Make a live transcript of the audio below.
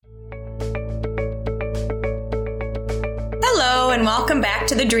and welcome back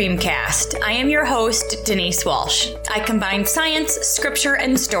to the Dreamcast. I am your host, Denise Walsh. I combine science, scripture,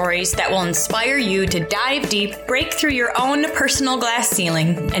 and stories that will inspire you to dive deep, break through your own personal glass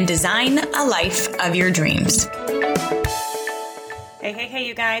ceiling, and design a life of your dreams. Hey,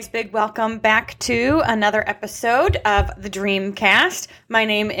 you guys. Big welcome back to another episode of the Dreamcast. My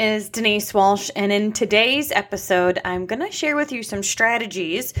name is Denise Walsh, and in today's episode, I'm going to share with you some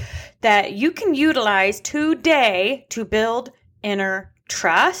strategies that you can utilize today to build inner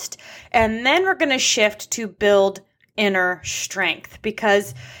trust. And then we're going to shift to build inner strength,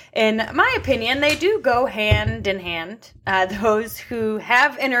 because in my opinion, they do go hand in hand. Those who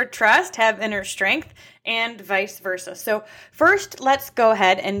have inner trust have inner strength, and vice versa. So first, let's go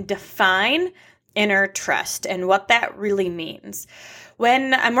ahead and define inner trust and what that really means.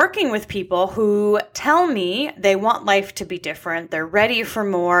 When I'm working with people who tell me they want life to be different, they're ready for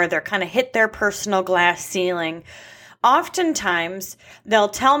more, they're kind of hit their personal glass ceiling, oftentimes they'll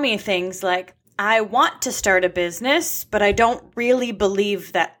tell me things like, I want to start a business, but I don't really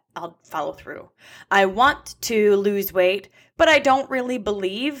believe that I'll follow through. I want to lose weight, but I don't really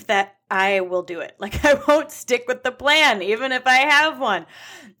believe that I will do it. Like, I won't stick with the plan, even if I have one.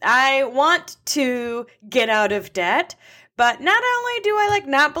 I want to get out of debt, but not only do I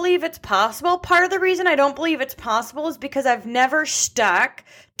not believe it's possible, part of the reason I don't believe it's possible is because I've never stuck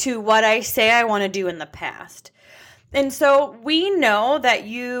to what I say I want to do in the past. And so we know that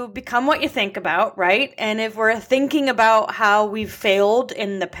you become what you think about, right? And if we're thinking about how we've failed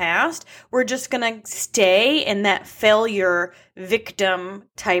in the past, we're just going to stay in that failure victim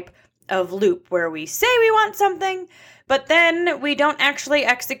type of loop where we say we want something, but then we don't actually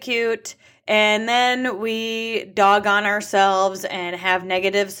execute, and then we dog on ourselves and have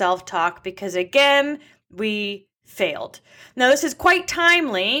negative self-talk because, again, we failed. Now, this is quite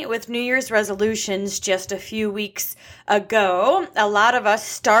timely with New Year's resolutions just a few weeks ago. A lot of us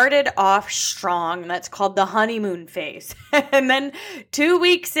started off strong. That's called the honeymoon phase. And then 2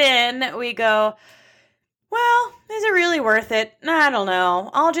 weeks in, we go, well, is it really worth it? I don't know.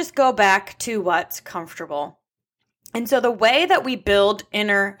 I'll just go back to what's comfortable. And so the way that we build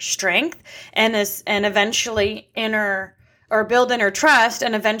inner strength and eventually build inner trust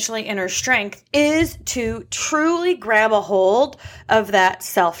and eventually inner strength is to truly grab a hold of that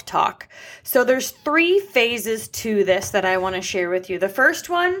self-talk. So there's 3 phases to this that I want to share with you. The first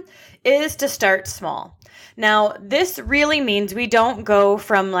one is to start small. Now, this really means we don't go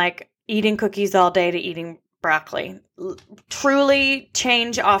from eating cookies all day to eating broccoli. Truly,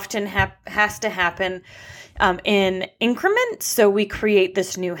 change often has to happen in increments, so we create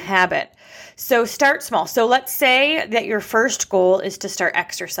this new habit. So start small. So let's say that your first goal is to start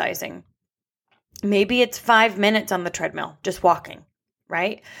exercising. Maybe it's 5 minutes on the treadmill, just walking,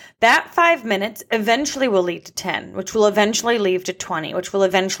 right? That 5 minutes eventually will lead to 10, which will eventually lead to 20, which will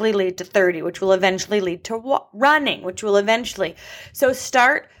eventually lead to 30, which will eventually lead to running, which will eventually. So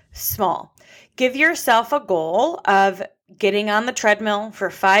start small. Give yourself a goal of getting on the treadmill for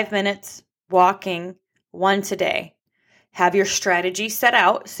 5 minutes, walking once a day. Have your strategy set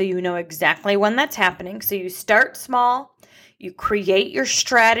out so you know exactly when that's happening. So you start small, you create your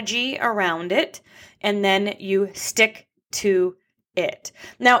strategy around it, and then you stick to it.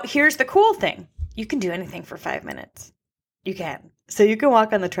 Now, here's the cool thing. You can do anything for 5 minutes. You can. So you can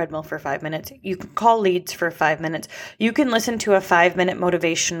walk on the treadmill for 5 minutes. You can call leads for 5 minutes. You can listen to a 5-minute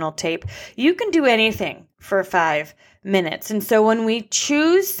motivational tape. You can do anything for 5 minutes. And so when we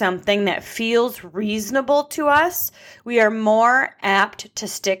choose something that feels reasonable to us, we are more apt to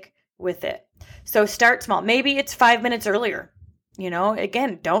stick with it. So start small. Maybe it's 5 minutes earlier.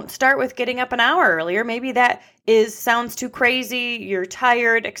 Again, don't start with getting up an hour earlier. Maybe that sounds too crazy. You're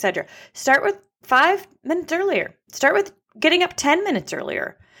tired, etc. Start with 5 minutes earlier. Start with getting up 10 minutes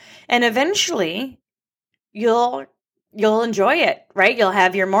earlier. And eventually you'll enjoy it, right? You'll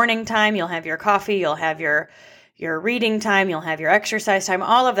have your morning time, you'll have your coffee, you'll have your reading time, you'll have your exercise time,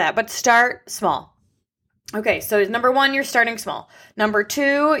 all of that, but start small. Okay, so number 1, you're starting small. Number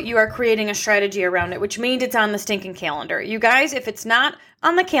 2, you are creating a strategy around it, which means it's on the stinking calendar. You guys, if it's not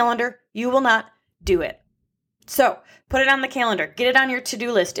on the calendar, you will not do it. So put it on the calendar. Get it on your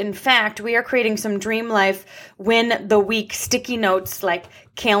to-do list. In fact, we are creating some Dream Life Win the Week sticky notes, like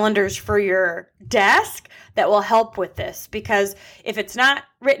calendars for your desk, that will help with this. Because if it's not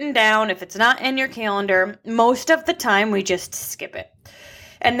written down, if it's not in your calendar, most of the time we just skip it.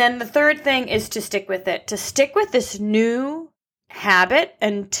 And then the third thing is to stick with it. To stick with this new habit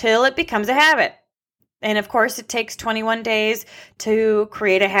until it becomes a habit. And of course, it takes 21 days to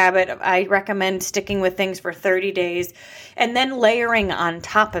create a habit. I recommend sticking with things for 30 days and then layering on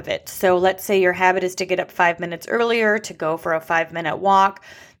top of it. So let's say your habit is to get up 5 minutes earlier, to go for a 5-minute walk.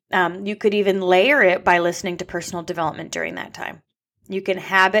 You could even layer it by listening to personal development during that time. You can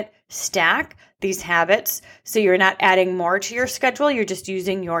habit stack these habits so you're not adding more to your schedule. You're just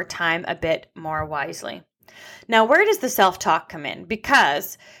using your time a bit more wisely. Now, where does the self-talk come in?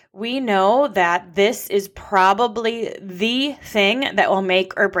 Because we know that this is probably the thing that will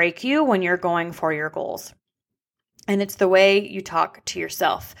make or break you when you're going for your goals. And it's the way you talk to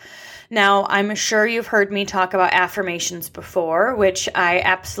yourself. Now, I'm sure you've heard me talk about affirmations before, which I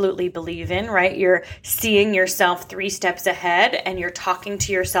absolutely believe in, right? You're seeing yourself 3 steps ahead and you're talking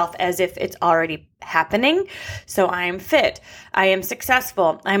to yourself as if it's already happening. So I am fit. I am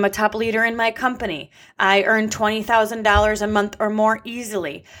successful. I'm a top leader in my company. I earn $20,000 a month or more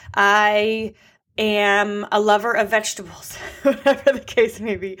easily. I am a lover of vegetables, whatever the case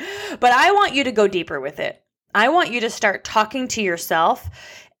may be. But I want you to go deeper with it. I want you to start talking to yourself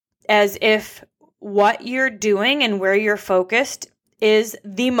as if what you're doing and where you're focused is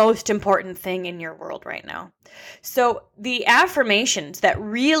the most important thing in your world right now. So the affirmations that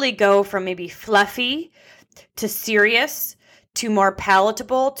really go from maybe fluffy to serious to more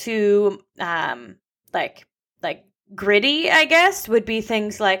palatable to like gritty, I guess, would be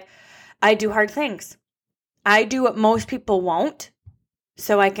things like, I do hard things. I do what most people won't,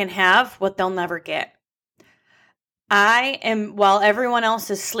 so I can have what they'll never get. I am, while everyone else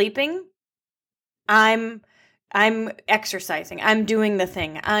is sleeping, I'm exercising. I'm doing the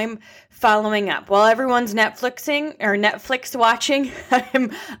thing. I'm following up. While everyone's Netflix watching,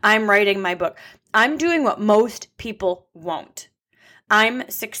 I'm writing my book. I'm doing what most people won't. I'm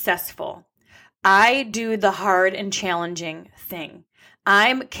successful. I do the hard and challenging thing.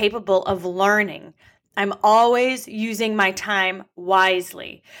 I'm capable of learning. I'm always using my time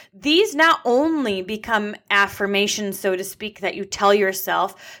wisely. These not only become affirmations, so to speak, that you tell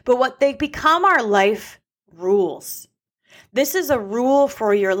yourself, but what they become are life rules. This is a rule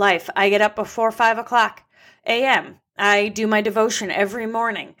for your life. I get up before 5 o'clock a.m. I do my devotion every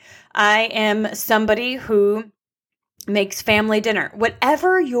morning. I am somebody who makes family dinner.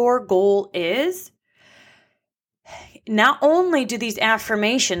 Whatever your goal is, not only do these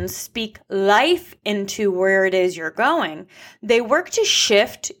affirmations speak life into where it is you're going, they work to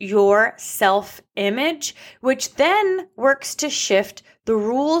shift your self-image, which then works to shift the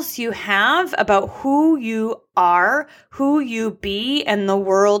rules you have about who you are, who you be, and the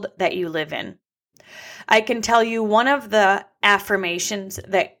world that you live in. I can tell you one of the affirmations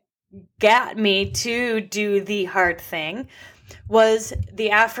that got me to do the hard thing was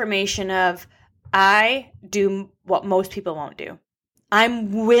the affirmation of, I do what most people won't do.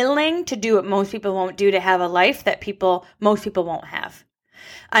 I'm willing to do what most people won't do to have a life that most people won't have.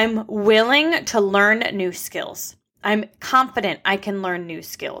 I'm willing to learn new skills. I'm confident I can learn new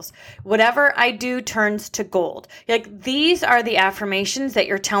skills. Whatever I do turns to gold. Like, these are the affirmations that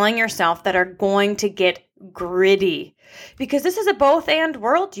you're telling yourself that are going to get gritty. Because this is a both and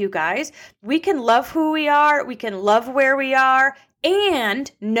world, you guys. We can love who we are, we can love where we are,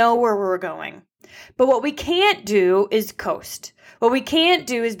 and know where we're going. But what we can't do is coast. What we can't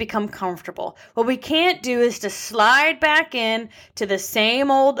do is become comfortable. What we can't do is to slide back in to the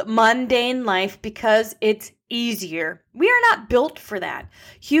same old mundane life because it's easier. We are not built for that.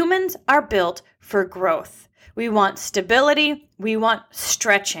 Humans are built for growth. We want stability. We want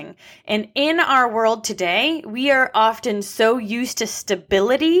stretching. And in our world today, we are often so used to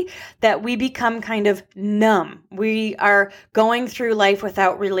stability that we become kind of numb. We are going through life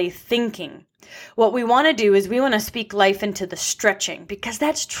without really thinking. What we want to do is we want to speak life into the stretching, because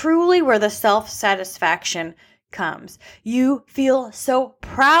that's truly where the self-satisfaction comes. You feel so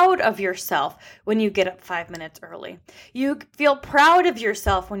proud of yourself when you get up 5 minutes early. You feel proud of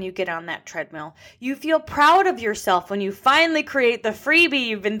yourself when you get on that treadmill. You feel proud of yourself when you finally create the freebie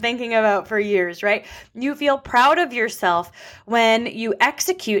you've been thinking about for years, right? You feel proud of yourself when you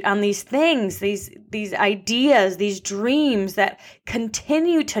execute on these things, these ideas, these dreams that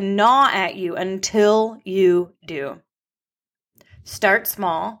continue to gnaw at you until you do. Start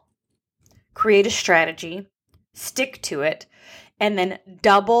small, create a strategy, stick to it, and then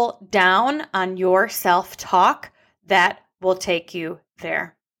double down on your self-talk that will take you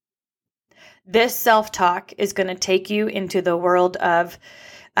there. This self-talk is going to take you into the world of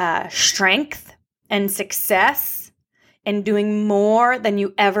strength and success and doing more than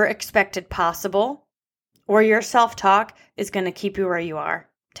you ever expected possible, or your self-talk is going to keep you where you are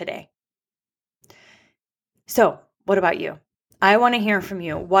today. So, what about you? I want to hear from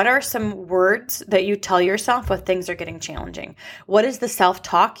you. What are some words that you tell yourself when things are getting challenging? What is the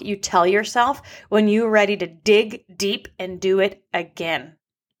self-talk you tell yourself when you're ready to dig deep and do it again?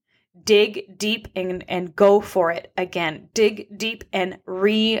 Dig deep and go for it again. Dig deep and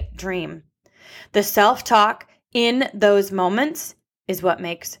re-dream. The self-talk in those moments is what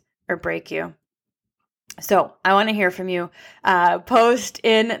makes or break you. So I want to hear from you. Post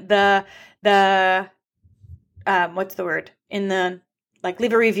in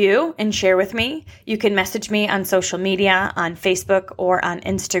leave a review and share with me. You can message me on social media, on Facebook or on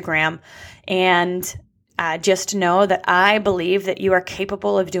Instagram. And just know that I believe that you are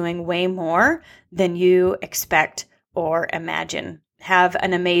capable of doing way more than you expect or imagine. Have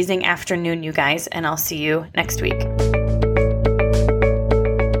an amazing afternoon, you guys, and I'll see you next week.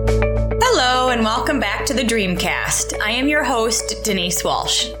 Hello and welcome back to the Dreamcast. I am your host, Denise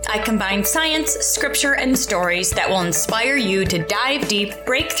Walsh. I combine science, scripture, and stories that will inspire you to dive deep,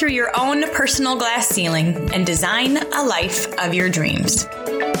 break through your own personal glass ceiling, and design a life of your dreams.